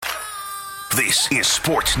This is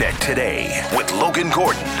Sportsnet Today with Logan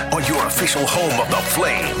Gordon on your official home of the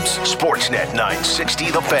Flames. Sportsnet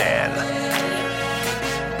 960 The Fan.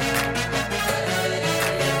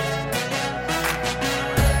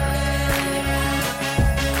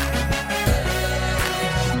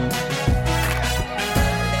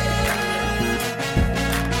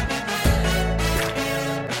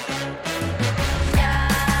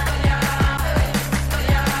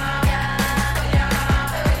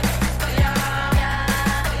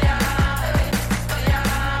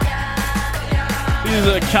 It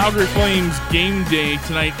is a Calgary Flames game day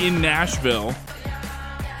tonight in Nashville.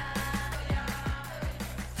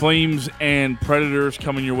 Flames and Predators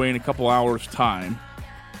coming your way in a couple hours' time.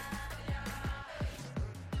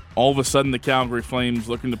 All of a sudden, the Calgary Flames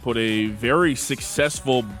looking to put a very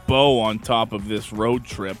successful bow on top of this road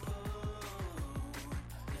trip.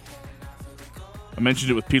 I mentioned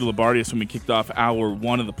it with Peter Labardius when we kicked off hour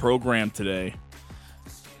one of the program today.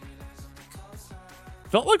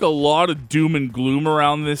 Felt like a lot of doom and gloom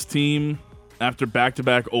around this team after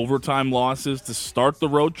back-to-back overtime losses to start the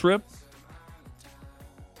road trip.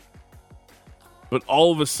 But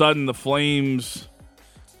all of a sudden, the Flames,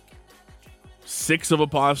 6 of a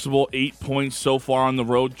possible 8 points so far on the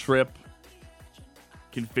road trip,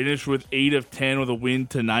 can finish with 8 of 10 with a win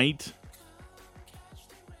tonight,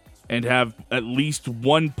 and have at least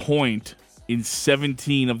 1 point in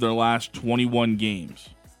 17 of their last 21 games.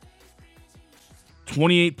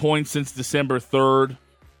 28 points since December 3rd.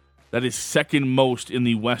 That is second most in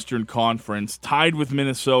the Western Conference, tied with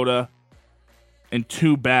Minnesota and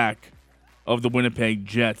 2 back of the Winnipeg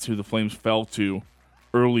Jets, who the Flames fell to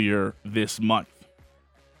earlier this month.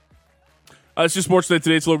 It's just Sportsnet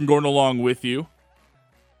Today. It's Logan Gordon along with you.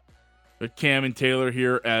 But Cam and Taylor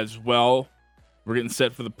here as well. We're getting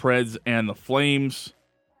set for the Preds and the Flames.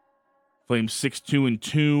 Flames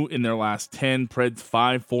 6-2-2 in their last 10. Preds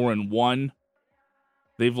 5-4-1.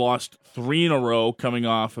 They've lost 3 in a row coming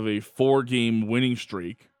off of a 4-game winning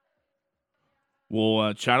streak.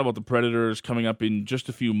 We'll chat about the Predators coming up in just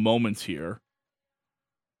a few moments here.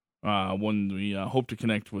 When we hope to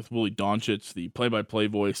connect with Willie Doncic, the play-by-play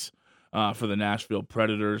voice for the Nashville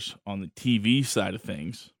Predators on the TV side of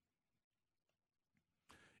things.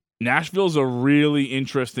 Nashville's a really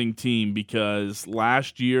interesting team because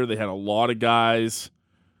last year they had a lot of guys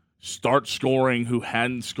start scoring who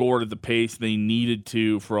hadn't scored at the pace they needed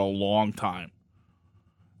to for a long time.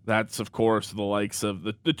 That's, of course, the likes of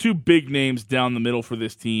the 2 big names down the middle for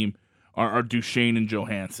this team are Duchene and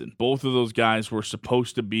Johansson. Both of those guys were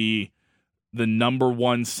supposed to be the number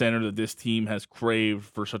 1 center that this team has craved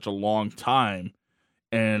for such a long time.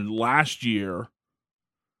 And last year,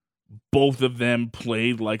 both of them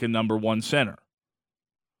played like a number 1 center.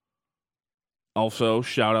 Also,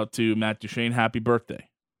 shout out to Matt Duchene. Happy birthday.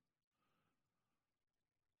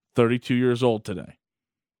 32 years old today.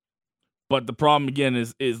 But the problem, again,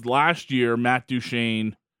 is last year, Matt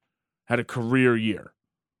Duchene had a career year,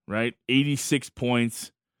 right? 86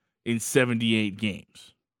 points in 78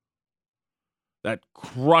 games. That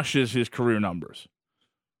crushes his career numbers.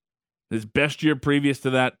 His best year previous to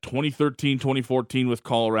that, 2013-2014 with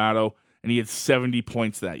Colorado, and he had 70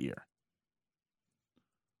 points that year.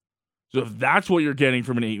 So if that's what you're getting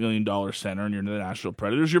from an $8 million center and you're the Nashville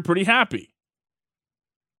Predators, you're pretty happy.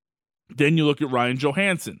 Then you look at Ryan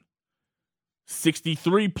Johansson.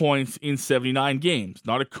 63 points in 79 games.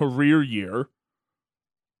 Not a career year,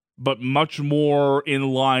 but much more in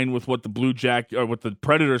line with what what the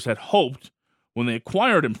Predators had hoped when they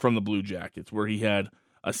acquired him from the Blue Jackets, where he had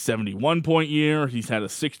a 71-point year. He's had a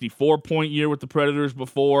 64-point year with the Predators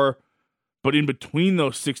before. But in between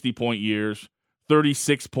those 60-point years,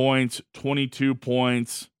 36 points, 22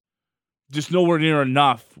 points, just nowhere near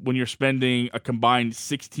enough when you're spending a combined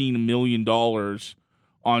 $16 million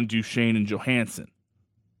on Duchene and Johansson.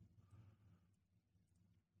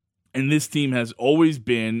 And this team has always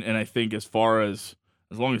been, and I think as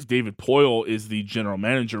long as David Poile is the general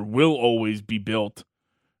manager, will always be built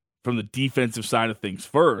from the defensive side of things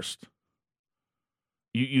first.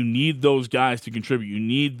 You need those guys to contribute. You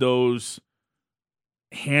need those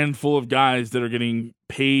handful of guys that are getting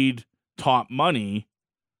paid top money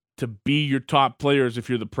to be your top players if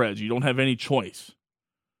you're the Preds. You don't have any choice.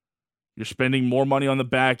 You're spending more money on the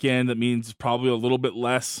back end. That means probably a little bit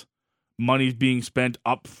less money being spent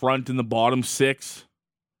up front in the bottom 6.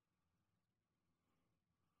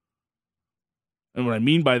 And what I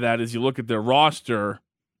mean by that is you look at their roster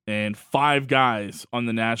and 5 guys on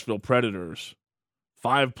the Nashville Predators,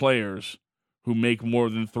 5 players who make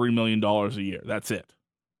more than $3 million a year. That's it.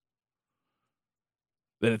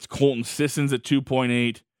 Then it's Colton Sissons at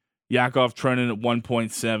 2.8. Yakov trending at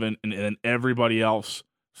 1.7, and then everybody else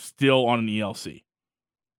still on an ELC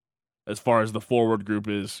as far as the forward group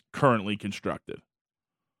is currently constructed.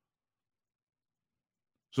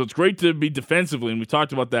 So it's great to be defensively, and we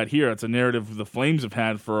talked about that here. It's a narrative the Flames have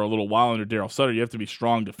had for a little while under Darryl Sutter. You have to be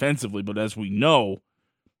strong defensively, but as we know,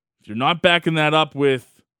 if you're not backing that up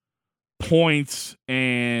with points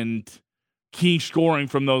and key scoring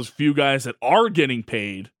from those few guys that are getting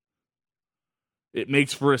paid, it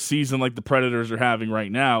makes for a season like the Predators are having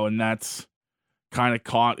right now, and that's kind of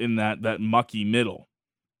caught in that mucky middle.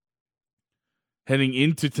 Heading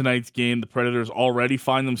into tonight's game, the Predators already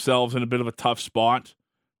find themselves in a bit of a tough spot.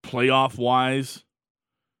 Playoff-wise,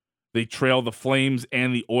 they trail the Flames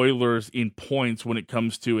and the Oilers in points when it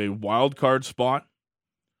comes to a wild card spot.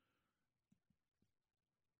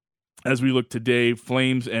 As we look today,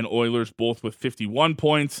 Flames and Oilers both with 51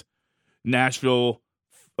 points. Nashville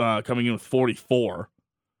coming in with 44.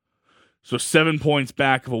 So 7 points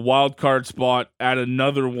back of a wild card spot. Add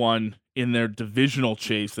another one in their divisional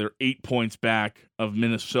chase. They're 8 points back of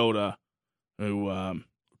Minnesota, who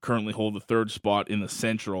currently hold the third spot in the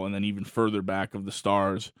Central, and then even further back of the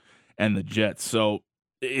Stars and the Jets. So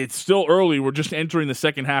it's still early. We're just entering the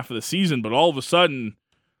second half of the season, but all of a sudden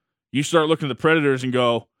you start looking at the Predators and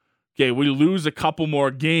go, okay, we lose a couple more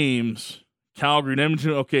games, Calgary and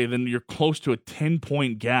Edmonton, okay, then you're close to a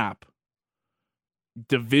 10-point gap,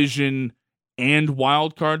 division and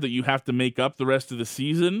wild card, that you have to make up the rest of the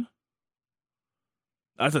season.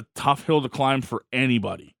 That's a tough hill to climb for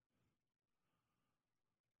anybody.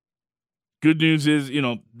 Good news is,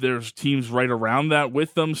 there's teams right around that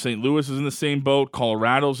with them. St. Louis is in the same boat.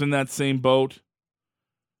 Colorado's in that same boat.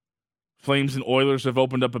 Flames and Oilers have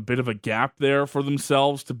opened up a bit of a gap there for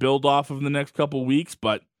themselves to build off of in the next couple weeks,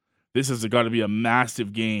 but this has got to be a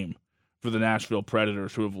massive game for the Nashville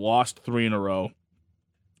Predators, who have lost 3 in a row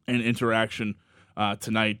in interaction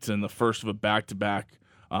tonight, and the first of a back-to-back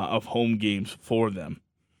of home games for them.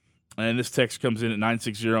 And this text comes in at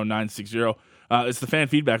 960-960. It's the fan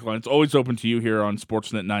feedback line. It's always open to you here on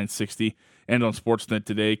Sportsnet 960 and on Sportsnet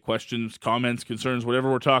Today. Questions, comments, concerns, whatever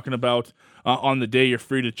we're talking about on the day, you're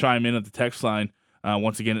free to chime in at the text line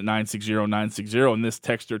once again at 960-960. And this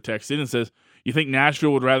texter texts in and says, you think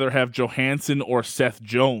Nashville would rather have Johansson or Seth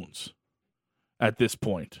Jones at this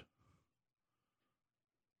point?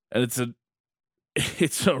 And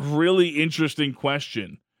it's a really interesting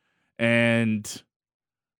question. And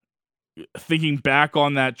thinking back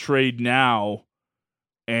on that trade now,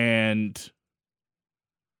 and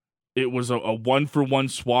it was a 1-for-1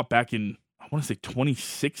 swap back in, I want to say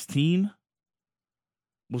 2016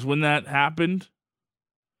 was when that happened.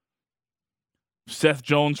 Seth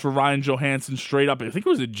Jones for Ryan Johansson straight up. I think it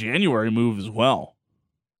was a January move as well.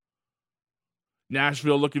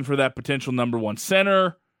 Nashville looking for that potential number 1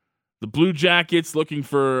 center. The Blue Jackets looking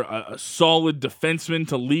for a solid defenseman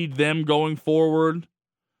to lead them going forward.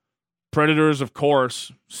 Predators, of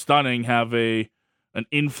course, stunning, have an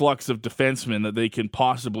influx of defensemen that they can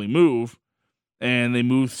possibly move, and they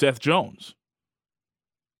move Seth Jones.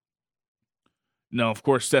 Now, of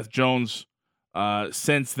course, Seth Jones,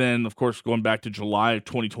 since then, of course, going back to July of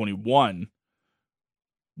 2021,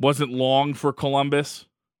 wasn't long for Columbus.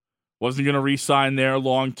 Wasn't going to re-sign there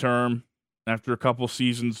long-term after a couple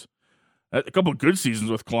seasons. A couple good seasons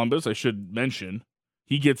with Columbus, I should mention.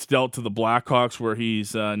 He gets dealt to the Blackhawks, where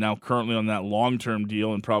he's now currently on that long-term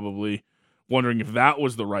deal and probably wondering if that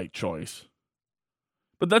was the right choice.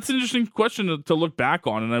 But that's an interesting question to look back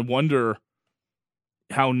on, and I wonder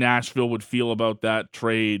how Nashville would feel about that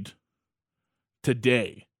trade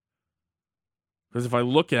today. Because if I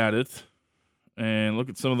look at it and look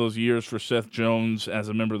at some of those years for Seth Jones as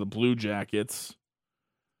a member of the Blue Jackets,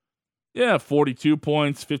 42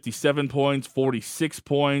 points, 57 points, 46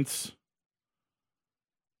 points.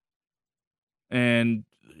 And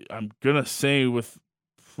I'm going to say with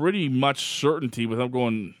pretty much certainty, without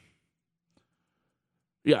going,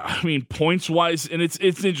 points-wise, and it's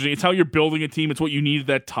interesting. It's how you're building a team. It's what you need at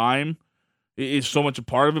that time. It is so much a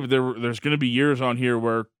part of it, but there's going to be years on here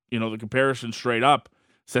where, the comparison straight up,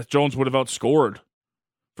 Seth Jones would have outscored,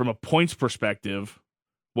 from a points perspective,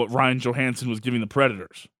 what Ryan Johansson was giving the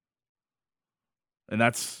Predators. And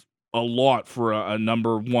that's a lot for a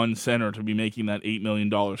number 1 center to be making that $8 million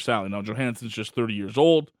salary. Now, Johansson's just 30 years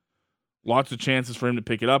old. Lots of chances for him to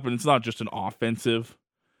pick it up, and it's not just an offensive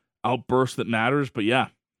outburst that matters. But,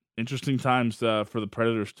 interesting times for the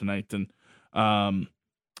Predators tonight. And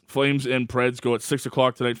Flames and Preds go at 6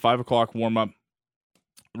 o'clock tonight, 5 o'clock warm-up,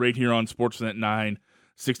 right here on Sportsnet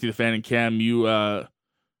 960 The Fan. And Cam, you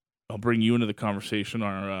I'll bring you into the conversation,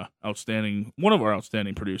 one of our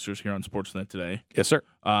outstanding producers here on Sportsnet today. Yes, sir.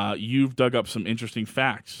 You've dug up some interesting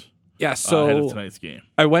facts so ahead of tonight's game.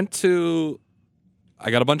 I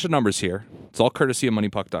got a bunch of numbers here. It's all courtesy of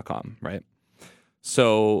moneypuck.com, right?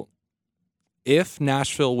 So if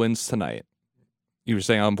Nashville wins tonight, you were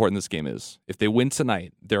saying how important this game is. If they win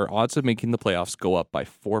tonight, their odds of making the playoffs go up by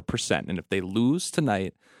 4%. And if they lose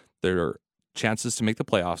tonight, their chances to make the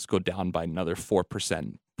playoffs go down by another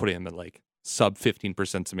 4%, putting them at like sub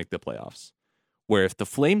 15% to make the playoffs. Where if the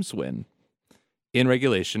Flames win in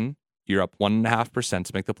regulation, you're up 1.5%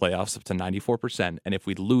 to make the playoffs, up to 94%. And if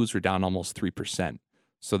we lose, we're down almost 3%.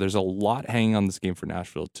 So there's a lot hanging on this game for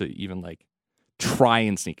Nashville to even like try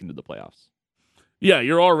and sneak into the playoffs. Yeah,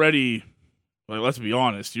 you're already, like, let's be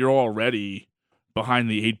honest, you're already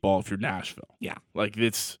behind the 8 ball if you're Nashville. Yeah. Like,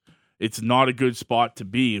 it's not a good spot to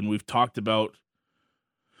be. And we've talked about,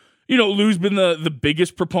 Lou's been the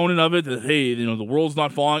biggest proponent of it, that, hey, the world's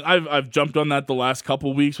not falling. I've jumped on that the last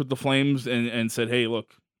couple of weeks with the Flames and said, hey,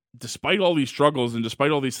 look, despite all these struggles and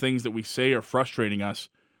despite all these things that we say are frustrating us,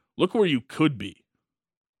 look where you could be,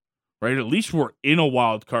 right? At least we're in a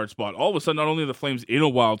wild card spot. All of a sudden, not only are the Flames in a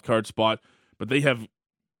wild card spot, but they have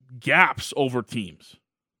gaps over teams.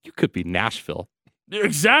 You could be Nashville.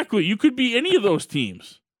 Exactly. You could be any of those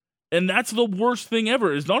teams. And that's the worst thing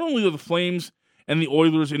ever, is not only are the Flames and the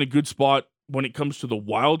Oilers in a good spot when it comes to the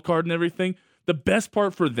wild card and everything, the best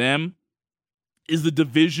part for them is the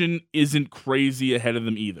division isn't crazy ahead of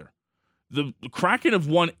them either. The Kraken have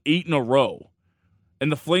won 8 in a row,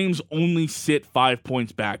 and the Flames only sit 5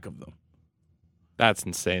 points back of them. That's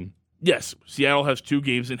insane. Yes, Seattle has 2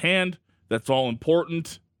 games in hand. That's all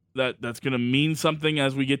important. That's going to mean something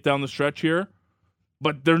as we get down the stretch here.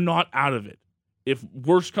 But they're not out of it. If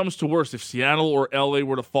worst comes to worst, if Seattle or LA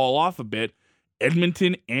were to fall off a bit,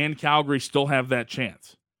 Edmonton and Calgary still have that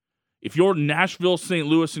chance. If you're Nashville, St.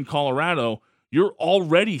 Louis, and Colorado, you're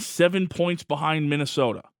already 7 points behind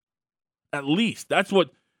Minnesota. At least. That's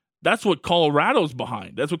what Colorado's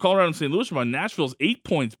behind. That's what Colorado and St. Louis are behind. Nashville's 8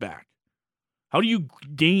 points back. How do you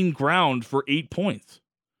gain ground for 8 points?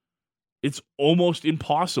 It's almost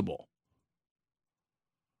impossible.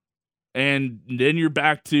 And then you're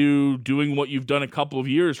back to doing what you've done a couple of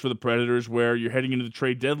years for the Predators, where you're heading into the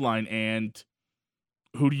trade deadline, and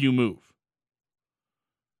who do you move?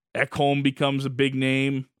 Ekholm becomes a big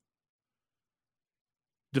name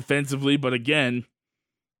defensively, but again,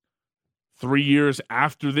 3 years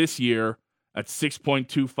after this year at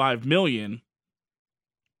 $6.25 million,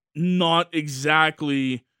 not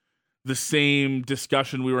exactly the same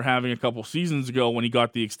discussion we were having a couple seasons ago when he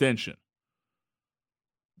got the extension.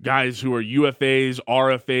 Guys who are UFAs,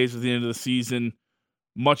 RFAs at the end of the season,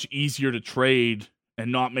 much easier to trade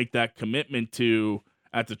and not make that commitment to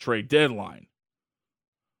at the trade deadline.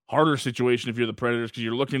 Harder situation if you're the Predators, because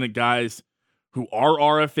you're looking at guys who are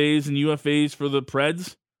RFAs and UFAs for the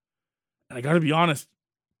Preds. And I got to be honest,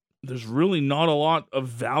 there's really not a lot of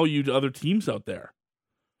value to other teams out there.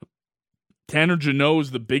 Tanner Jeannot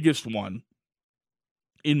is the biggest one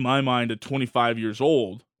in my mind at 25 years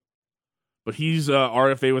old. But he's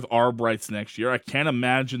RFA with Arbrights next year. I can't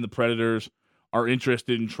imagine the Predators are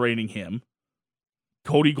interested in trading him.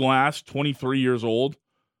 Cody Glass, 23 years old,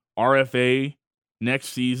 RFA next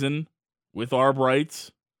season with Arbrights.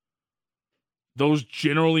 Those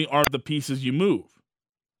generally aren't the pieces you move.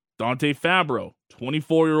 Dante Fabro,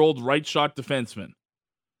 24-year-old right shot defenseman.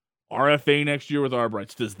 RFA next year with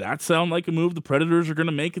Arbrights. Does that sound like a move the Predators are going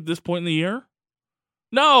to make at this point in the year?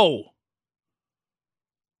 No!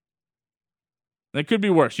 That could be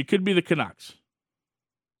worse. You could be the Canucks.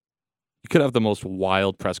 You could have the most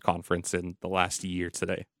wild press conference in the last year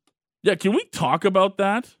today. Yeah, can we talk about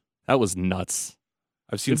that? That was nuts.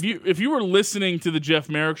 I've seen. If you were listening to the Jeff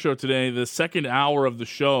Merrick show today, the second hour of the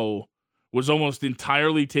show was almost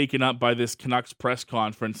entirely taken up by this Canucks press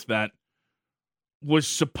conference that was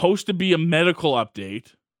supposed to be a medical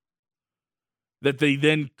update that they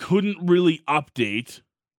then couldn't really update,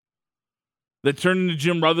 that turned into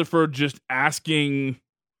Jim Rutherford just asking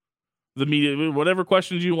the media whatever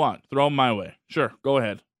questions you want. Throw them my way. Sure, go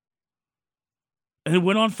ahead. And it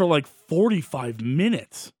went on for like 45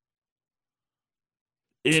 minutes.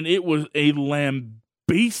 And it was a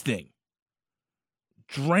lambasting.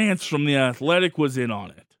 Drance from The Athletic was in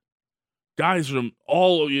on it. Guys from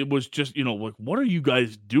it was just, like, what are you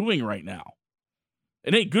guys doing right now?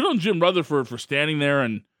 And hey, good on Jim Rutherford for standing there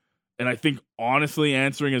and I think honestly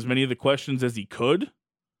answering as many of the questions as he could.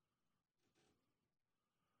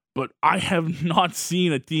 But I have not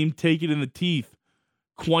seen a team take it in the teeth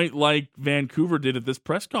quite like Vancouver did at this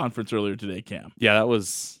press conference earlier today, Cam. Yeah, that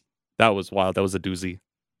was wild. That was a doozy.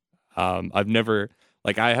 I've never,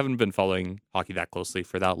 I haven't been following hockey that closely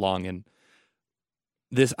for that long. And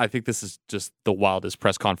I think this is just the wildest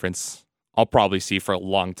press conference I'll probably see for a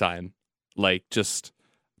long time. Just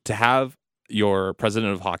to have your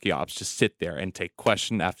president of hockey ops just sit there and take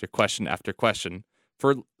question after question after question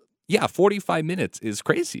for 45 minutes is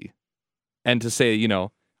crazy. And to say,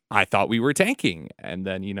 I thought we were tanking, and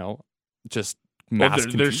then, just mass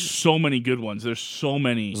there's so many good ones. There's so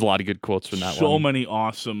many. There's a lot of good quotes from that one. So many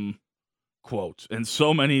awesome quotes, and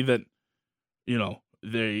so many that,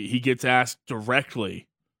 he gets asked directly,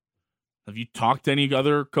 have you talked to any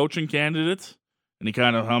other coaching candidates? And he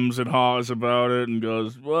kind of hums and haws about it and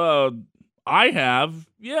goes, well, I have,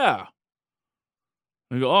 yeah.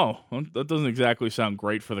 I go, oh, well, that doesn't exactly sound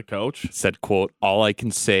great for the coach. Said, quote, all I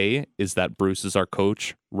can say is that Bruce is our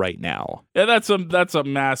coach right now. Yeah, that's a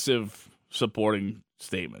massive supporting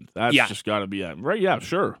statement. That's just got to be it. Right, yeah,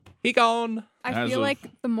 sure. He gone. I feel like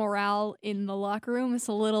the morale in the locker room is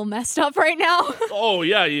a little messed up right now. Oh,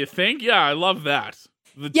 yeah, you think? Yeah, I love that.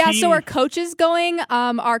 So our coach is going.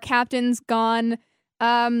 Our captain's gone.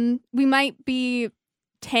 We might be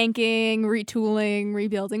tanking, retooling,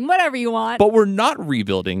 rebuilding, whatever you want. But we're not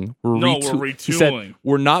rebuilding. We're retooling. He said,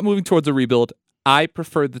 we're not moving towards a rebuild. I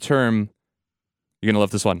prefer the term, you're going to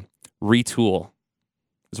love this one, retool,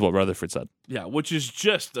 is what Rutherford said. Yeah, which is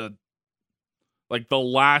just the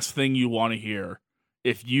last thing you want to hear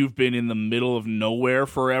if you've been in the middle of nowhere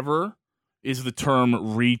forever is the term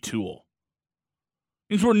retool.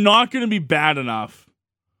 It means we're not going to be bad enough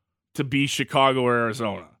to be Chicago or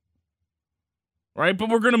Arizona. Right? But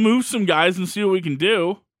we're going to move some guys and see what we can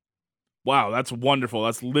do. Wow, that's wonderful.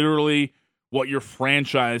 That's literally what your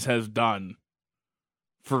franchise has done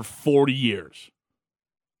for 40 years.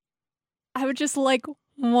 I would just like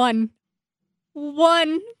one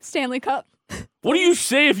Stanley Cup. What do you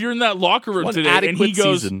say if you're in that locker room today and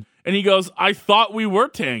he goes, I thought we were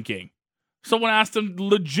tanking. Someone asked him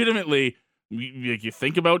legitimately, you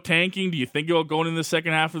think about tanking? Do you think about going in the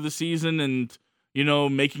second half of the season and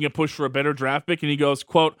making a push for a better draft pick? And he goes,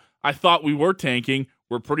 quote, I thought we were tanking.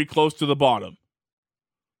 We're pretty close to the bottom.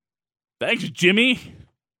 Thanks, Jimmy.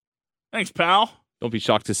 Thanks, pal. Don't be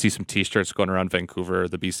shocked to see some T-shirts going around Vancouver or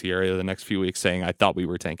the BC area the next few weeks saying, I thought we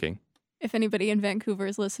were tanking. If anybody in Vancouver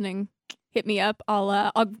is listening, hit me up.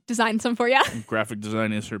 I'll design some for you. Graphic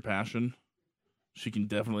design is her passion. She can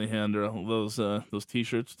definitely handle those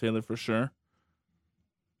T-shirts, Taylor, for sure.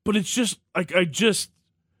 But it's just,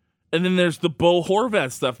 and then there's the Bo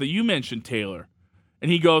Horvat stuff that you mentioned, Taylor.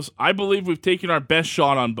 And he goes, I believe we've taken our best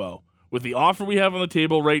shot on Bo. With the offer we have on the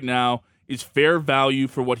table right now is fair value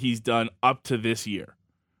for what he's done up to this year.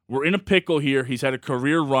 We're in a pickle here. He's had a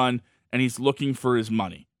career run, and he's looking for his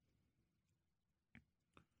money.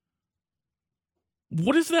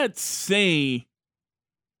 What does that say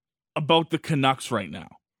about the Canucks right now?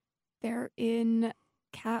 They're in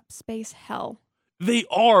cap space hell. They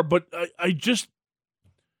are, but I just...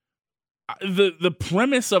 The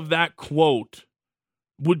premise of that quote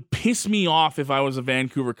would piss me off if I was a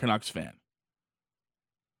Vancouver Canucks fan.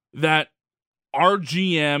 That our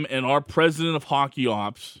GM and our president of hockey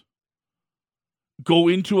ops go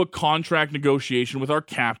into a contract negotiation with our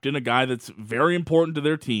captain, a guy that's very important to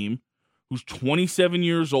their team, who's 27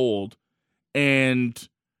 years old, and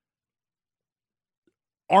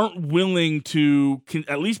aren't willing to,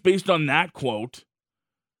 at least based on that quote,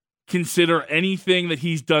 consider anything that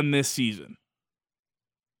he's done this season.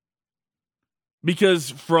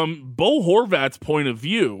 Because from Bo Horvat's point of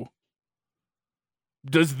view,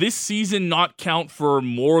 does this season not count for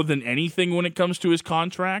more than anything when it comes to his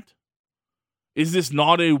contract? Is this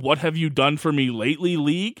not a what have you done for me lately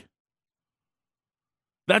league?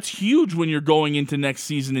 That's huge when you're going into next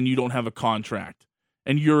season and you don't have a contract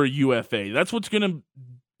and you're a UFA. That's what's going to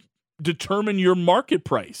determine your market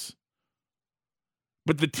price.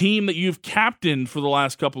 But the team that you've captained for the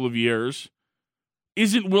last couple of years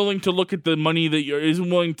isn't willing to look at the money isn't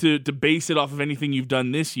willing to base it off of anything you've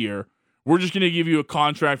done this year. We're just going to give you a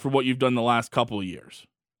contract for what you've done the last couple of years.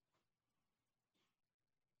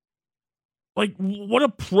 Like, what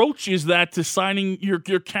approach is that to signing your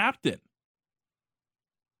captain?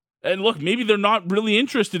 And look, maybe they're not really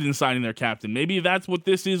interested in signing their captain. Maybe that's what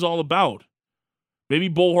this is all about. Maybe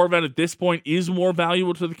Bo Horvat at this point is more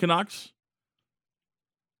valuable to the Canucks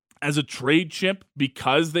as a trade chip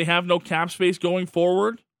because they have no cap space going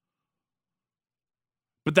forward.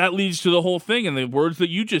 But that leads to the whole thing and the words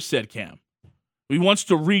that you just said, Cam. He wants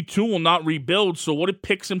to retool, not rebuild. So what did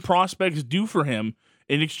picks and prospects do for him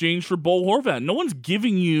in exchange for Bo Horvat? No one's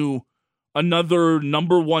giving you another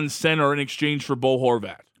number one center in exchange for Bo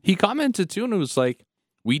Horvat. He commented too, and it was like,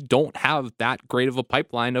 We don't have that great of a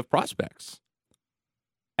pipeline of prospects.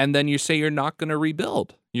 And then you say you're not going to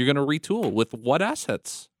rebuild. You're going to retool with what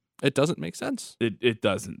assets? It doesn't make sense. It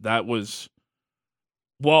doesn't. That was,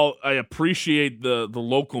 well, I appreciate the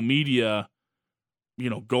local media,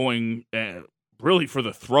 going really for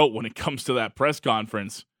the throat when it comes to that press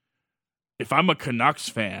conference. If I'm a Canucks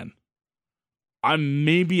fan, I'm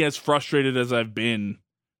maybe as frustrated as I've been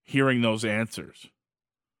hearing those answers.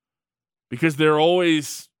 Because they're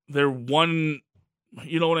one,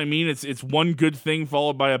 you know what I mean? It's one good thing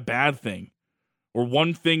followed by a bad thing. Or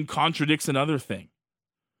one thing contradicts another thing.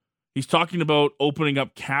 He's talking about opening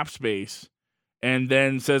up cap space and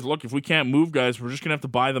then says, look, if we can't move guys, we're just going to have to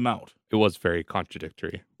buy them out. It was very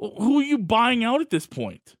contradictory. Well, who are you buying out at this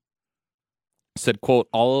point? Said, quote,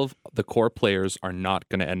 all of the core players are not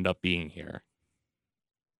going to end up being here.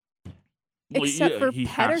 Except for he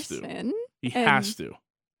Pettersson. Has to.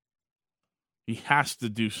 He has to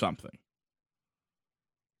do something.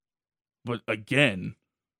 But again,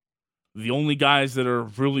 the only guys that are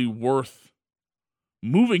really worth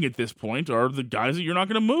moving at this point are the guys that you're not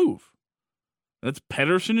going to move. That's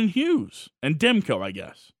Pettersson and Hughes and Demko, I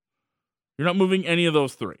guess. You're not moving any of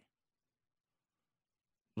those three.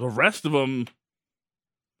 The rest of them,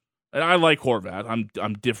 and I like Horvat.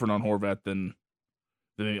 I'm different on Horvat than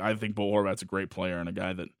I think Bo Horvat's a great player and a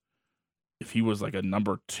guy that if he was like a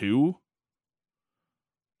number 2,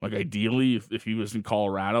 like ideally if he was in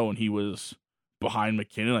Colorado and he was behind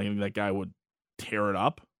McKinnon, I think that guy would tear it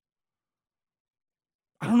up.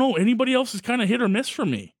 I don't know. Anybody else is kind of hit or miss for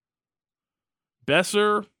me.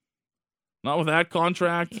 Besser, not with that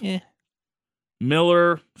contract.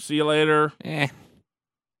 Miller, see you later. I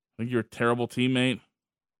think you're a terrible teammate.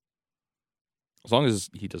 As long as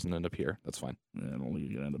he doesn't end up here, that's fine. Yeah, I don't think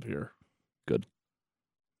you can end up here. Good.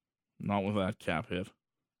 Not with that cap hit.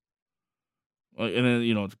 And then,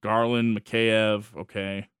 it's Garland, Mikheyev,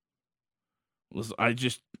 okay.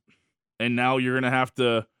 And now you're going to have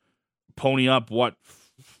to pony up, $4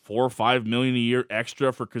 or $5 million a year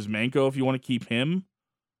extra for Kuzmenko if you want to keep him.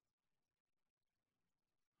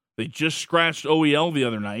 They just scratched OEL the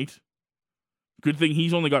other night. Good thing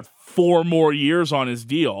he's only got 4 more years on his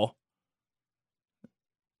deal.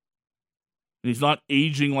 And he's not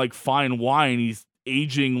aging like fine wine. He's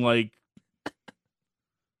aging like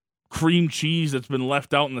cream cheese that's been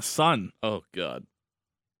left out in the sun. Oh, God.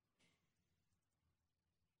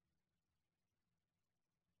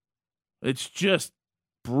 It's just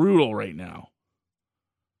brutal right now.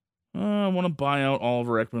 I want to buy out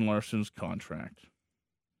Oliver Ekman-Larsson's contract.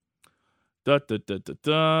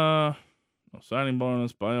 No signing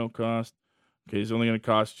bonus, buyout cost. Okay, he's only going to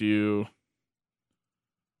cost you.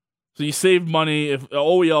 So you save money. If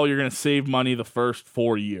OEL, you're going to save money the first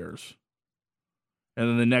 4 years. And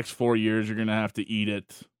then the next 4 years, you're going to have to eat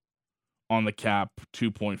it on the cap,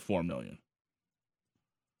 $2.4 million.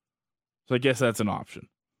 So I guess that's an option.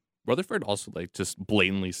 Rutherford also just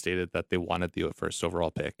blatantly stated that they wanted the first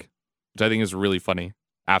overall pick, which I think is really funny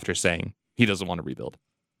after saying he doesn't want to rebuild.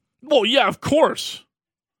 Well, yeah, of course.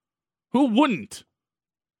 Who wouldn't?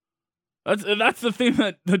 That's the thing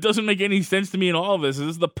that doesn't make any sense to me in all of this. This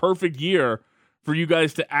is the perfect year for you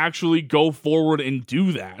guys to actually go forward and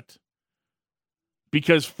do that.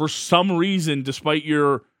 Because for some reason, despite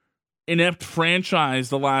your inept franchise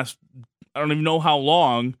the last, I don't even know how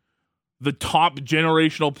long, the top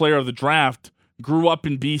generational player of the draft grew up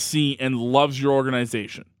in BC and loves your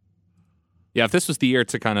organization. Yeah, if this was the year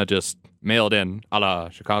to kind of just mail it in a la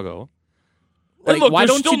Chicago, look, why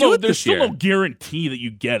don't you do it There's this year? still no guarantee that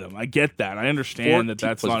you get him. I get that. I understand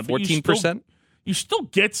that's not 14%. You still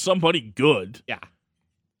get somebody good. Yeah.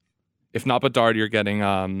 If not Bedard, you're getting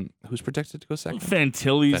who's projected to go second?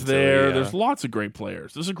 Fantilli's there. Yeah. There's lots of great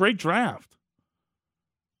players. This is a great draft.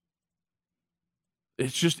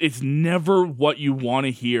 It's never what you want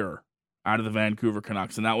to hear out of the Vancouver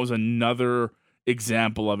Canucks, and that was another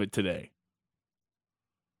example of it today.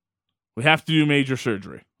 We have to do major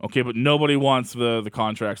surgery, okay, but nobody wants the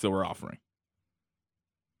contracts that we're offering.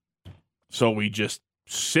 So we just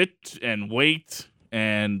sit and wait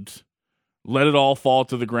and let it all fall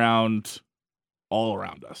to the ground all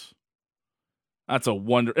around us. That's a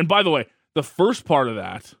wonder. And by the way, the first part of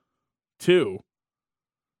that, too,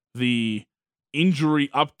 the injury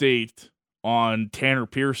update on Tanner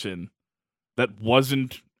Pearson, that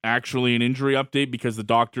wasn't actually an injury update because the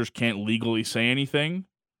doctors can't legally say anything.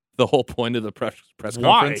 The whole point of the press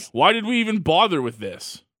conference. Why did we even bother with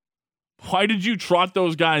this? Why did you trot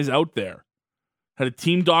those guys out there? Had a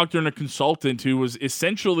team doctor and a consultant who was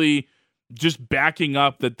essentially just backing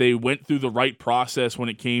up that they went through the right process when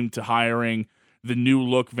it came to hiring the new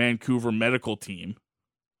look Vancouver medical team.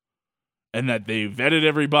 and that they vetted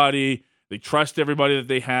everybody. They trust everybody that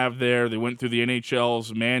they have there. They went through the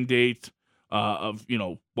NHL's mandate of,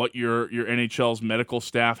 what your NHL's medical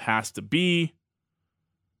staff has to be,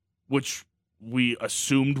 which we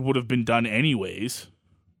assumed would have been done anyways.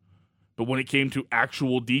 But when it came to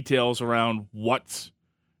actual details around what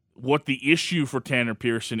the issue for Tanner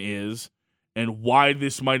Pearson is and why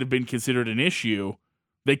this might have been considered an issue,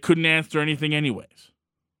 they couldn't answer anything anyways.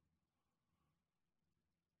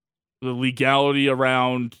 The legality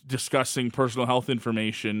around discussing personal health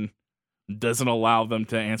information doesn't allow them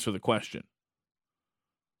to answer the question.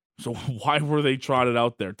 So why were they trotted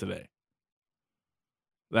out there today?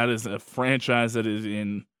 That is a franchise that is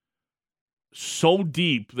in so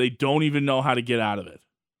deep, they don't even know how to get out of it.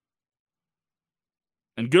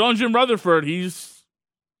 And good on Jim Rutherford. He's,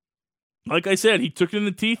 like I said, he took it in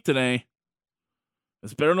the teeth today.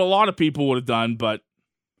 It's better than a lot of people would have done, but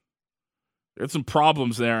there's some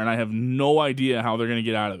problems there, and I have no idea how they're going to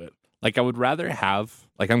get out of it. Like, I would rather have,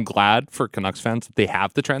 I'm glad for Canucks fans that they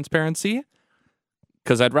have the transparency,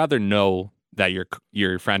 because I'd rather know that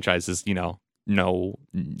your franchise is,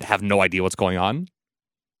 have no idea what's going on.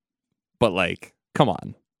 But, come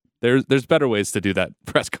on. There's better ways to do that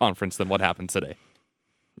press conference than what happened today.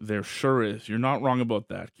 There sure is. You're not wrong about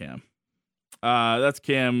that, Cam. That's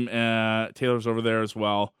Cam. Taylor's over there as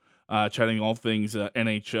well, chatting all things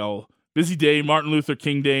NHL. Busy day, Martin Luther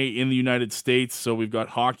King Day in the United States, so we've got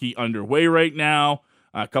hockey underway right now.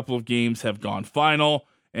 A couple of games have gone final,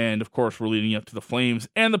 and, of course, we're leading up to the Flames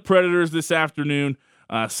and the Predators this afternoon.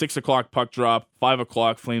 6 o'clock puck drop, 5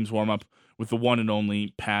 o'clock Flames warm-up with the one and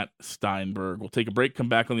only Pat Steinberg. We'll take a break, come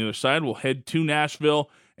back on the other side. We'll head to Nashville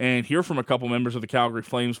and hear from a couple members of the Calgary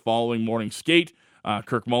Flames following morning skate.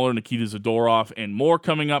 Kirk Muller, Nikita Zadorov, and more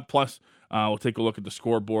coming up. Plus, we'll take a look at the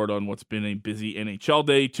scoreboard on what's been a busy NHL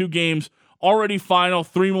day. 2 games already final,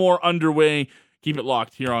 3 more underway. Keep it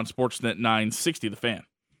locked here on Sportsnet 960, The Fan.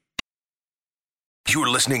 You're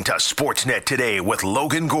listening to Sportsnet Today with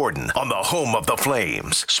Logan Gordon on the home of the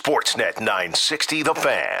Flames. Sportsnet 960, The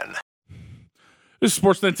Fan. This is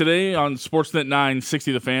Sportsnet Today on Sportsnet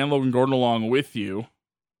 960, The Fan. Logan Gordon along with you.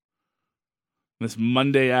 This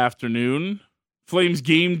Monday afternoon, Flames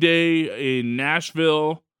game day in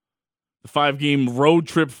Nashville. The 5-game road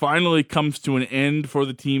trip finally comes to an end for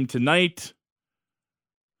the team tonight.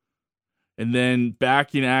 And then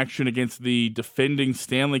back in action against the defending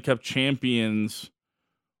Stanley Cup champions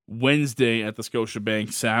Wednesday at the Scotiabank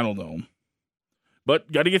Saddledome.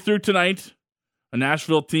 But got to get through tonight. A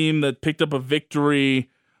Nashville team that picked up a victory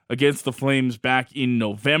against the Flames back in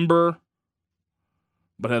November,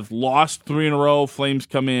 but have lost 3 in a row. Flames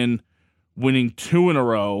come in winning 2 in a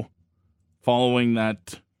row following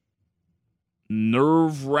that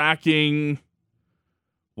nerve-wracking,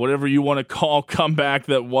 whatever you want to call, comeback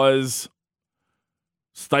that was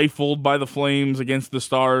stifled by the Flames against the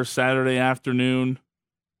Stars Saturday afternoon.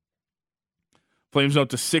 Flames out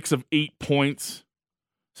to 6 of 8 points.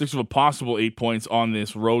 6 of a possible 8 points on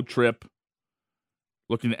this road trip.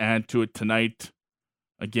 Looking to add to it tonight.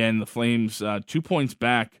 Again, the Flames 2 points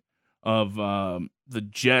back of the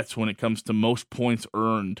Jets when it comes to most points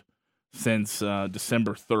earned since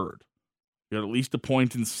December 3rd. They got at least a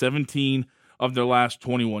point in 17 of their last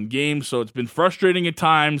 21 games, so it's been frustrating at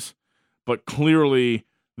times, but clearly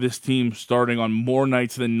this team starting on more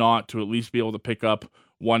nights than not to at least be able to pick up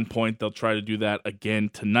 1 point. They'll try to do that again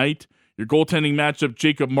tonight. Your goaltending matchup,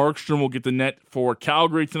 Jacob Markstrom will get the net for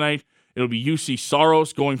Calgary tonight. It'll be UC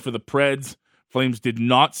Saros going for the Preds. Flames did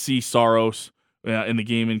not see Saros in the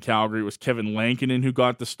game in Calgary. It was Kevin Lankinen who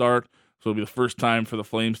got the start. So it'll be the first time for the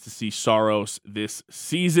Flames to see Saros this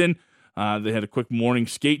season. They had a quick morning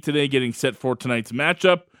skate today getting set for tonight's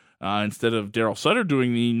matchup. Instead of Daryl Sutter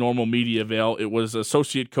doing the normal media avail, it was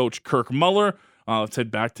associate coach Kirk Muller. Let's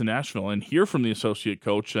head back to Nashville and hear from the associate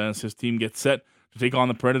coach as his team gets set to take on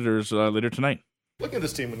the Predators later tonight. Looking at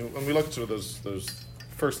this team, when we look at sort of those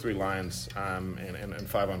first 3 lines and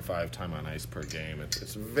 5-on-5 time on ice per game,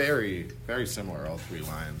 it's very, very similar, all 3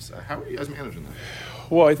 lines. How are you guys managing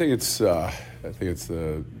that? Well, I think it's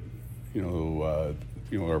the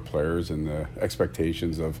our players and the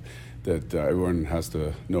expectations of that everyone has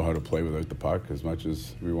to know how to play without the puck as much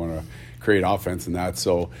as we want to create offense and that.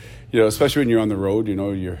 So, especially when you're on the road, you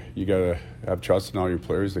got to have trust in all your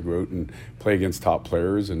players to go out and play against top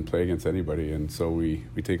players and play against anybody. And so we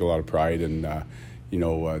take a lot of pride in, the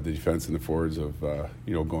defense and the forwards of,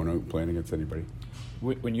 going out and playing against anybody.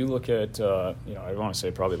 When you look at, I want to say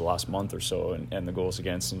probably the last month or so and the goals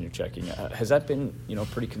against and you're checking, has that been,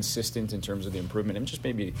 pretty consistent in terms of the improvement and just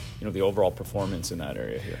maybe, the overall performance in that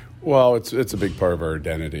area here? Well, it's a big part of our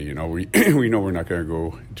identity. We know we're not going to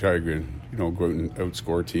go try to go out and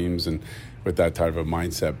outscore teams and with that type of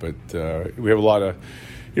mindset, but we have a lot of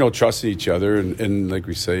trust in each other, and like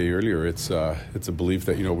we say earlier, it's a belief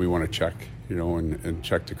that we want to check. And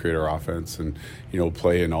check to create our offense and,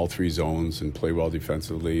 play in all three zones and play well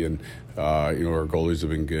defensively. And, our goalies have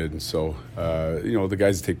been good. And so, the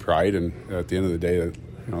guys take pride. And at the end of the day,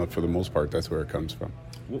 for the most part, that's where it comes from.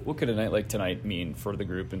 What could a night like tonight mean for the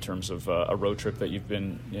group in terms of a road trip that you've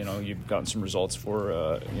been, you've gotten some results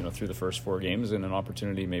for, through the first 4 games and an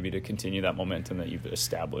opportunity maybe to continue that momentum that you've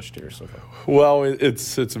established here so far? Well,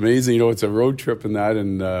 it's amazing. It's a road trip and that,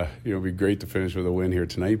 and it'd be great to finish with a win here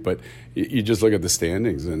tonight. But you just look at the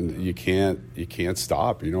standings, and you can't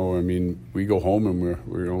stop. We go home and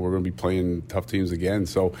we're going to be playing tough teams again.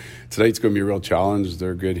 So tonight's going to be a real challenge.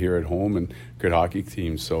 They're good here at home and good hockey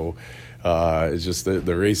team. So. It's just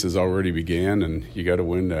the race has already began, and you got to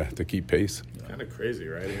win to keep pace. Kind of crazy,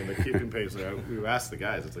 right? The keeping pace. We've asked the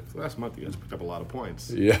guys. It's like for the last month, you guys picked up a lot of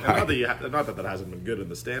points. Yeah. And not that hasn't been good in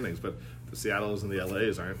the standings, but the Seattles and the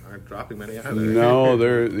LAs aren't dropping many either. No,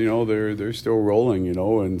 they're still rolling,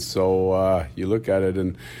 and so you look at it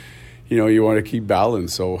and. You want to keep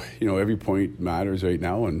balance. So, every point matters right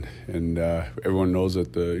now, and everyone knows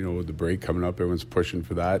that with the break coming up, everyone's pushing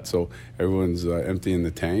for that. So everyone's emptying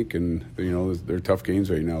the tank, and they're tough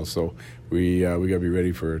games right now. So we got to be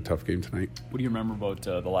ready for a tough game tonight. What do you remember about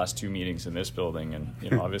the last 2 meetings in this building?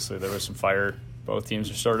 And obviously there was some fire. Both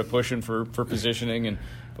teams are started pushing for positioning, and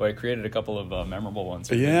it created a couple of memorable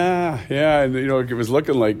ones. Yeah, and it was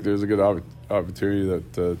looking like there's a good opportunity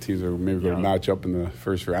that teams are maybe going to match up in the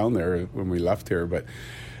first round there when we left here. But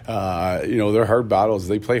they're hard battles.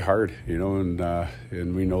 They play hard,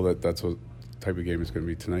 and we know that that's what type of game it's going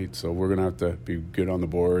to be tonight. So we're going to have to be good on the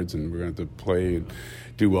boards, and we're going to have to play and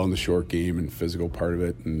do well in the short game and physical part of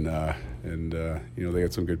it. And they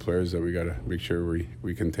got some good players that we got to make sure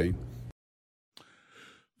we contain.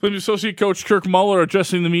 Flames associate coach Kirk Muller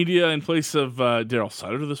addressing the media in place of Daryl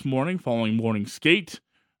Sutter this morning following morning skate.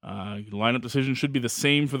 Lineup decision should be the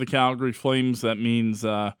same for the Calgary Flames. That means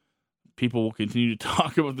people will continue to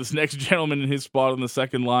talk about this next gentleman in his spot on the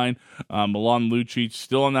second line. Milan Lucic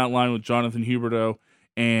still on that line with Jonathan Huberdeau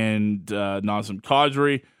and Nazem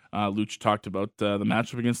Kadri. Lucic talked about the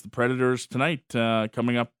matchup against the Predators tonight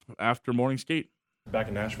coming up after morning skate. Back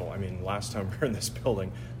in Nashville, last time we were in this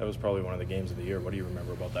building, that was probably one of the games of the year. What do you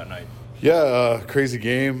remember about that night? Yeah, crazy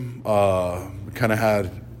game. Kind of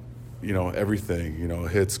had, everything,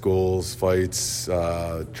 hits, goals, fights,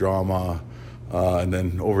 drama, and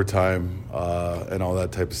then overtime, and all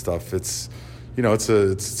that type of stuff. It's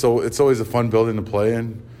always a fun building to play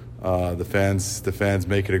in. The fans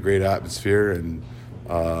make it a great atmosphere, and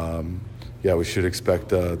we should expect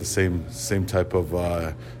the same type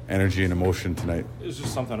of energy and emotion tonight. There's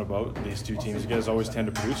just something about these two teams. You guys always tend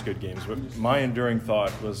to produce good games, but my enduring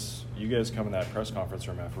thought was you guys come in that press conference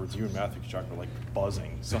room afterwards, you and Matthew Tkachuk were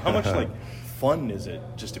buzzing. So how much fun is it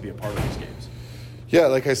just to be a part of these games? Yeah,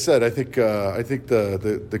 like I said, I think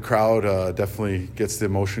the crowd definitely gets the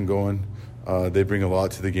emotion going. They bring a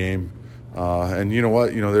lot to the game, and you know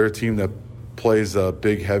what? They're a team that plays a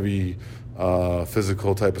big, heavy,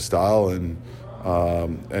 physical type of style, and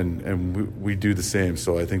we do the same.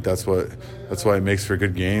 So I think that's why it makes for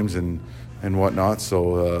good games and whatnot. So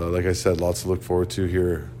like I said, lots to look forward to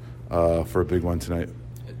here for a big one tonight.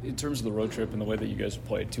 In terms of the road trip and the way that you guys have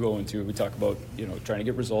played 2-0-2, we talk about trying to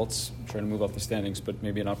get results, trying to move up the standings, but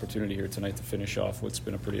maybe an opportunity here tonight to finish off what's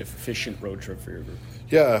been a pretty efficient road trip for your group.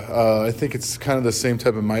 Yeah, I think it's kind of the same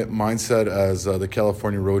type of mindset as the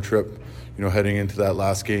California road trip. Heading into that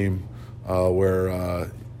last game where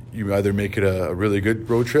you either make it a really good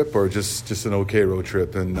road trip or just an okay road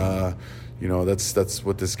trip, and that's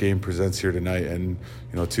what this game presents here tonight. And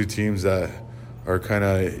two teams that are kind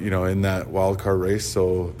of in that wild card race.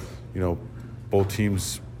 So both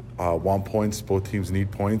teams want points, both teams need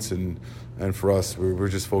points, and for us, we're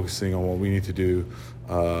just focusing on what we need to do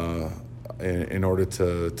in order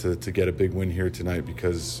to get a big win here tonight,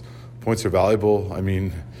 because points are valuable.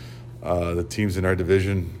 The teams in our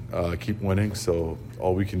division keep winning, so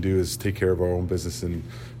all we can do is take care of our own business and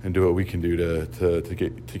do what we can do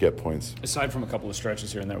to get points. Aside from a couple of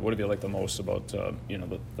stretches here and there, what have you liked the most about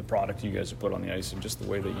the product you guys have put on the ice, and just the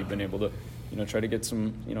way that you've been able to try to get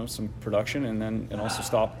some production and also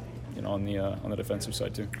stop on the defensive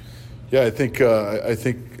side too? Yeah, I think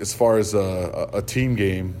as far as a team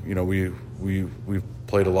game, we've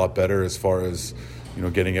played a lot better as far as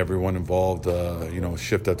getting everyone involved,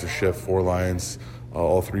 shift after shift, 4 lines,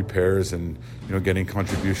 all 3 pairs, and getting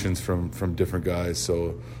contributions from different guys.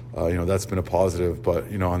 So that's been a positive.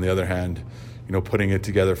 But on the other hand, putting it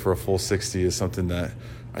together for a full 60 is something that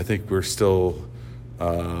I think we're still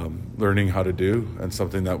learning how to do, and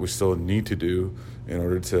something that we still need to do in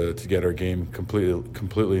order to get our game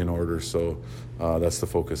completely in order. So that's the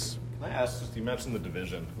focus. Can I ask, you mentioned the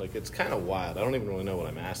division. It's kind of wild. I don't even really know what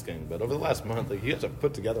I'm asking, but over the last month, you guys have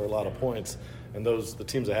put together a lot of points, and the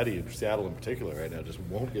teams ahead of you, Seattle in particular right now, just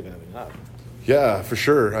won't give anything up. Yeah, for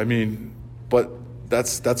sure. I mean, but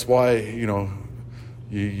that's why,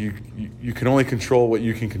 you can only control what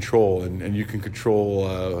you can control, and you can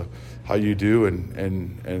control how you do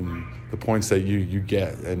and the points that you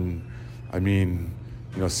get. And I mean,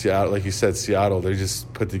 Seattle, like you said, Seattle, they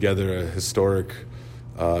just put together a historic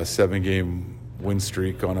 7-game win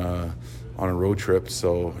streak on a road trip.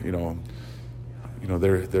 So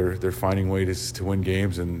they're finding ways to win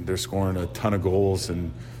games, and they're scoring a ton of goals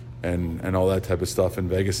and all that type of stuff. And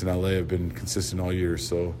Vegas and LA have been consistent all year.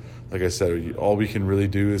 So like I said, all we can really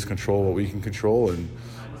do is control what we can control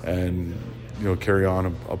and carry on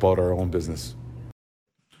about our own business.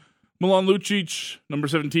 Milan Lucic, number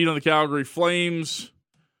 17 on the Calgary Flames.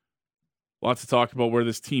 Lots to talk about where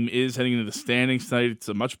this team is heading into the standings tonight. It's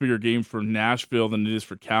a much bigger game for Nashville than it is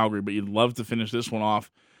for Calgary, but you'd love to finish this one off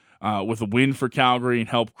with a win for Calgary and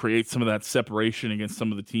help create some of that separation against some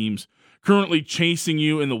of the teams currently chasing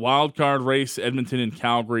you in the wild card race. Edmonton and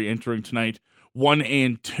Calgary entering tonight 1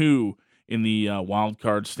 and 2 in the wild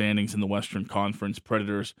card standings in the Western Conference.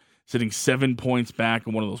 Predators sitting 7 points back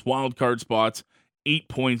in one of those wild card spots, 8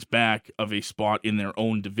 points back of a spot in their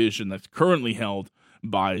own division that's currently held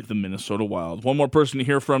by the Minnesota Wild. One more person to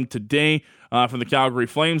hear from today from the Calgary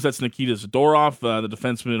Flames. That's Nikita Zadorov, the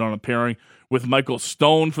defenseman on a pairing with Michael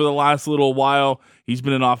Stone for the last little while. He's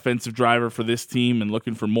been an offensive driver for this team and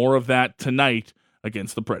looking for more of that tonight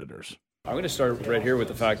against the Predators. I'm going to start right here with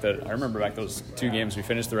the fact that I remember back those 2 games we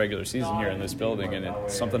finished the regular season here in this building, and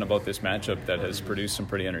it's something about this matchup that has produced some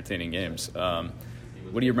pretty entertaining games.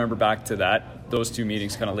 What do you remember back to those 2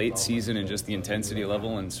 meetings, kind of late season, and just the intensity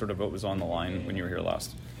level and sort of what was on the line when you were here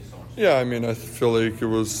last? Yeah, I mean, I feel like it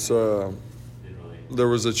was there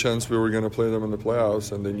was a chance we were going to play them in the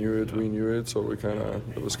playoffs, and they knew it, we knew it, so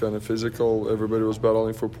it was kind of physical. Everybody was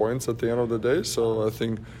battling for points at the end of the day, so I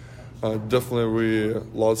think definitely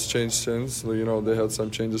lots changed since. They had some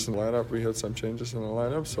changes in the lineup, we had some changes in the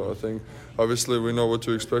lineup, so I think obviously we know what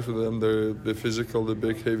to expect from them. They're physical, the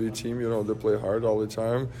big heavy team, they play hard all the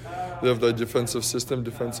time. They have that defensive system,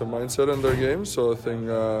 defensive mindset in their game, so I think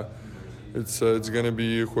it's going to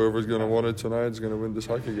be whoever's going to win it tonight is going to win this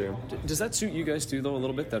hockey game. Does that suit you guys too, though, a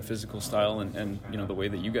little bit, that physical style and the way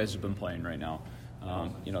that you guys have been playing right now,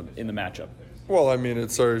 in the matchup? Well, I mean,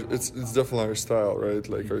 it's definitely our style, right?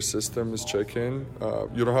 Like, our system is check-in.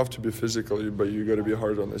 You don't have to be physical, but you got to be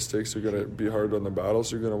hard on the sticks. You got to be hard on the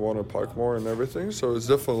battles. You're going to want to puck more and everything. So it's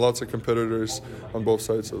definitely lots of competitors on both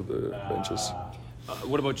sides of the benches.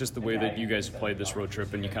 What about just the way that you guys have played this road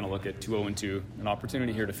trip, and you kind of look at 2-0-2, an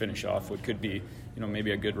opportunity here to finish off what could be,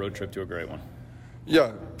 maybe a good road trip to a great one?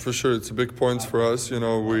 Yeah, for sure. It's a big points for us.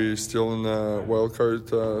 We're still in a wild card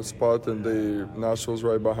spot, and Nashville's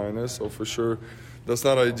right behind us. So for sure, that's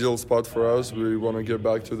not an ideal spot for us. We want to get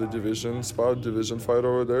back to the division fight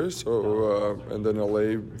over there. So and then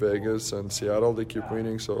LA, Vegas, and Seattle, they keep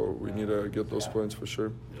winning. So we need to get those points for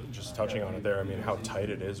sure. Just touching on it there, I mean, how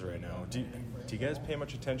tight it is right now. Do you guys pay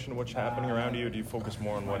much attention to what's happening around you? Or do you focus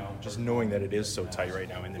more on just knowing that it is so tight right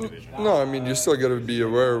now in the division? No, I mean, you still got to be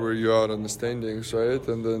aware where you are on the standings, right?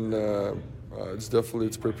 And then it's definitely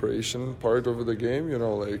preparation part of the game. You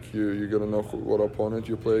got to know what opponent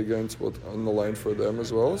you play against, what on the line for them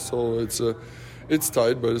as well. So it's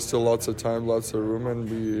tight, but it's still lots of time, lots of room, and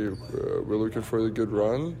we're looking for a good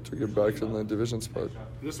run to get back in the division spot.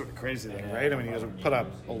 This is a crazy thing, right? I mean, you guys have put up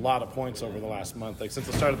a lot of points over the last month. Since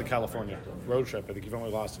the start of the California road trip, I think you've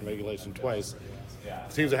only lost in regulation twice.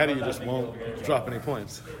 Teams ahead of you just won't drop any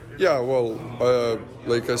points. Yeah, well,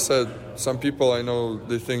 like I said, some people I know,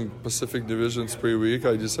 they think Pacific Division's pretty weak.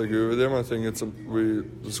 I disagree with them. I think we're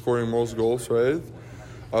scoring most goals, right?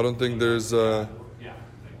 I don't think there's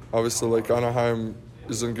obviously, like, Anaheim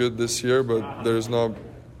isn't good this year, but there's not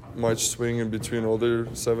much swing in between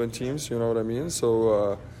other 7 teams, you know what I mean?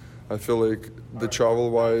 So I feel like the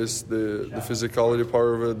travel-wise, the physicality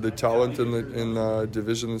part of it, the talent in the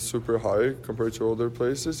division is super high compared to other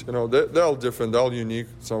places. They're all different, they're all unique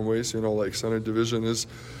in some ways. Like, Center Division is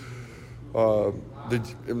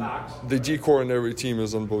the decor in every team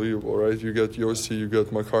is unbelievable, right? You get Yossi, you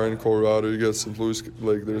get Makar in Colorado, you get St. Louis.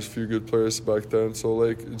 Like, there's a few good players back then. So,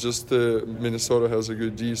 like, just Minnesota has a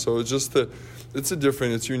good D. So it's a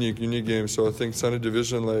different, it's unique game. So I think Center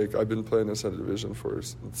Division, like, I've been playing in Center Division for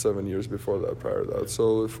 7 years before that, prior to that.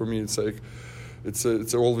 So for me, it's like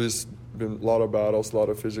it's always been a lot of battles, a lot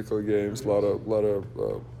of physical games, a lot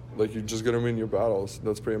of like, you're just going to win your battles.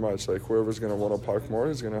 That's pretty much, like, whoever's going to want to puck more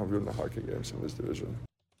is going to have win the hockey games in this division.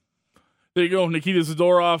 There you go. Nikita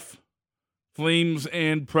Zadorov, Flames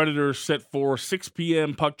and Predators set for 6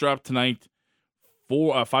 p.m. puck drop tonight.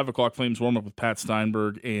 5 o'clock Flames warm up with Pat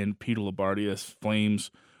Steinberg and Peter Labardius.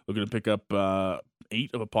 Flames looking to pick up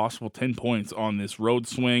 8 of a possible 10 points on this road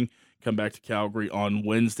swing. Come back to Calgary on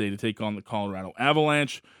Wednesday to take on the Colorado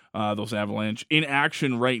Avalanche. Those Avalanche in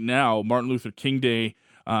action right now. Martin Luther King Day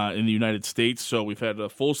in the United States. So we've had a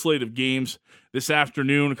full slate of games this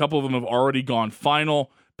afternoon. A couple of them have already gone final.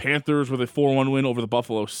 Panthers with a 4-1 win over the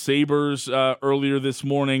Buffalo Sabres earlier this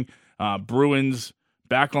morning. Bruins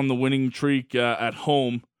back on the winning streak at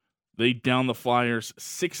home. They down the Flyers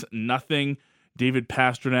 6-0. David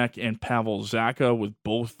Pastrnak and Pavel Zacha with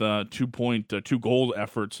both 2 goal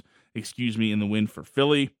efforts, in the win for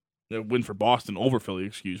Philly. The win for Boston over Philly,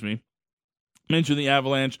 Mention the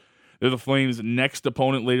Avalanche. They're the Flames' next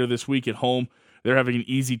opponent later this week at home. They're having an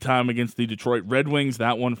easy time against the Detroit Red Wings.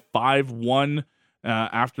 That one 5-1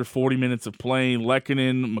 after 40 minutes of playing.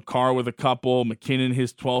 Lehkonen, Makar with a couple. McKinnon,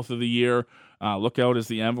 his 12th of the year. Look out as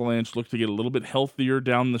the Avalanche look to get a little bit healthier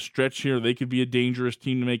down the stretch here. They could be a dangerous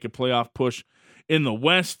team to make a playoff push in the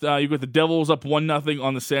West. You've got the Devils up 1-0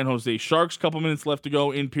 on the San Jose Sharks. Couple minutes left to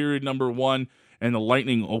go in period number 1. And the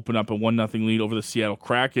Lightning open up a 1-0 lead over the Seattle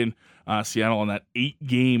Kraken. Seattle on that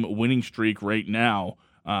 8-game winning streak right now.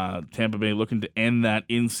 Tampa Bay looking to end that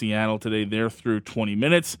in Seattle today. They're through 20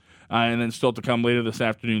 minutes. And then still to come later this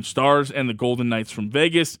afternoon, Stars and the Golden Knights from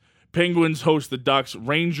Vegas. Penguins host the Ducks,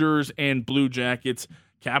 Rangers and Blue Jackets,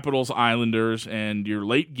 Capitals, Islanders, and your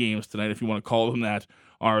late games tonight, if you want to call them that,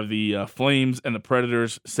 are the Flames and the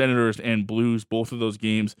Predators, Senators and Blues. Both of those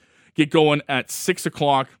games get going at 6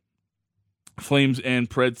 o'clock. Flames and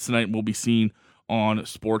Preds tonight will be seen on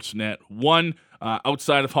Sportsnet 1.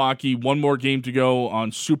 Outside of hockey, one more game to go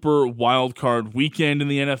on Super Wildcard Weekend in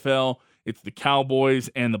the NFL. It's the Cowboys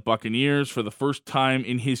and the Buccaneers. For the first time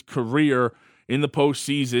in his career in the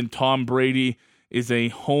postseason, Tom Brady is a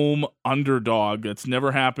home underdog. That's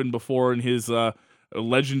never happened before in his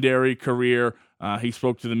legendary career. He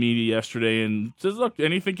spoke to the media yesterday and says, look,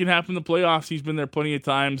 anything can happen in the playoffs. He's been there plenty of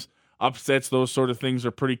times. Upsets, those sort of things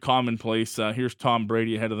are pretty commonplace. Here's Tom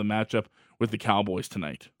Brady ahead of the matchup with the Cowboys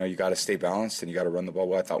tonight. You got to stay balanced and you got to run the ball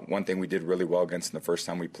well. I thought one thing we did really well against them the first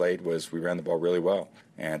time we played was we ran the ball really well,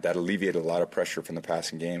 and that alleviated a lot of pressure from the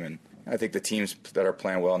passing game. And I think the teams that are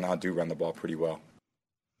playing well now do run the ball pretty well.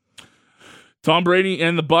 Tom Brady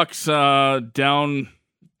and the Bucs down,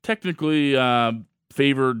 technically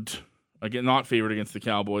favored, again, not favored against the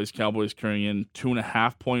Cowboys. Cowboys carrying in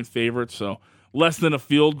 2.5-point favorites, so less than a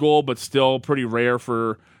field goal, but still pretty rare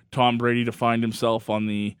for Tom Brady to find himself on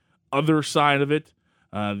the other side of it.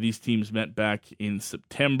 These teams met back in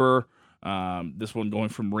September. This one going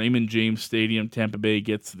from Raymond James Stadium. Tampa Bay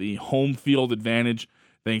gets the home field advantage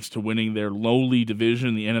thanks to winning their lowly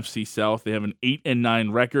division, the NFC South. They have an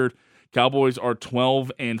 8-9 record. Cowboys are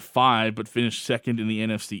 12-5, but finished second in the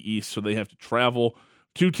NFC East, so they have to travel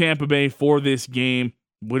to Tampa Bay for this game.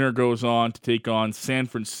 Winner goes on to take on San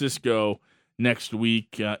Francisco next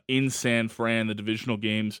week in San Fran. The divisional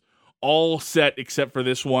games all set except for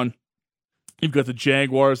this one. You've got the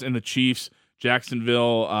Jaguars and the Chiefs.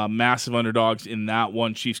 Jacksonville, massive underdogs in that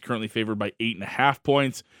one. Chiefs currently favored by 8.5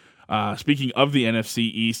 points. Speaking of the NFC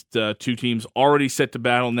East, 2 teams already set to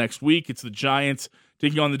battle next week. It's the Giants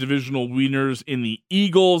taking on the divisional winners in the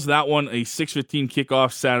Eagles. That one, a 6:15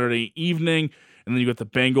 kickoff Saturday evening. And then you got the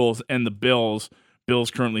Bengals and the Bills.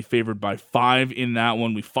 Bills currently favored by 5 in that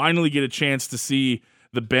one. We finally get a chance to see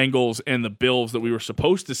the Bengals and the Bills that we were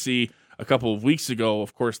supposed to see a couple of weeks ago.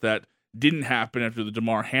 Of course, that didn't happen after the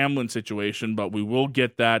DeMar Hamlin situation, but we will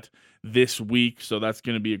get that this week. So that's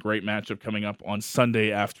going to be a great matchup coming up on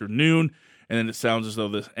Sunday afternoon. And then it sounds as though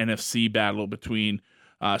the NFC battle between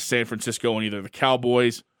San Francisco and either the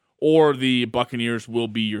Cowboys or the Buccaneers will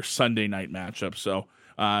be your Sunday night matchup. So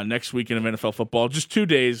next weekend of NFL football, just 2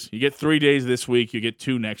 days. You get 3 days this week. You get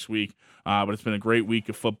 2 next week. But it's been a great week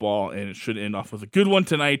of football, and it should end off with a good one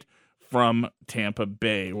tonight from Tampa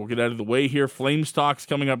Bay. We'll get out of the way here. Flames Talk's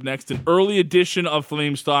coming up next. An early edition of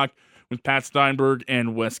Flames Talk with Pat Steinberg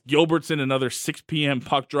and Wes Gilbertson. Another 6 p.m.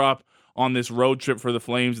 puck drop on this road trip for the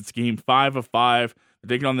Flames. It's game 5 of 5.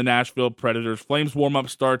 They're taking on the Nashville Predators. Flames warm-up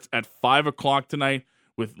starts at 5 o'clock tonight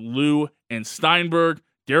with Lou and Steinberg.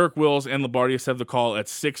 Derek Wills and Labardius have the call at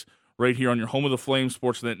 6 right here on your home of the Flames,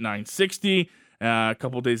 Sportsnet 960. A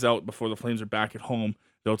couple days out before the Flames are back at home,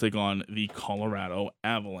 they'll take on the Colorado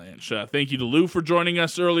Avalanche. Thank you to Lou for joining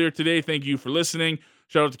us earlier today. Thank you for listening.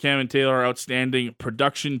 Shout out to Cam and Taylor, our outstanding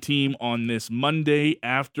production team on this Monday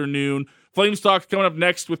afternoon. Flames Talk coming up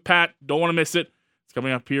next with Pat. Don't want to miss it. It's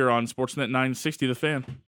coming up here on Sportsnet 960, The Fan.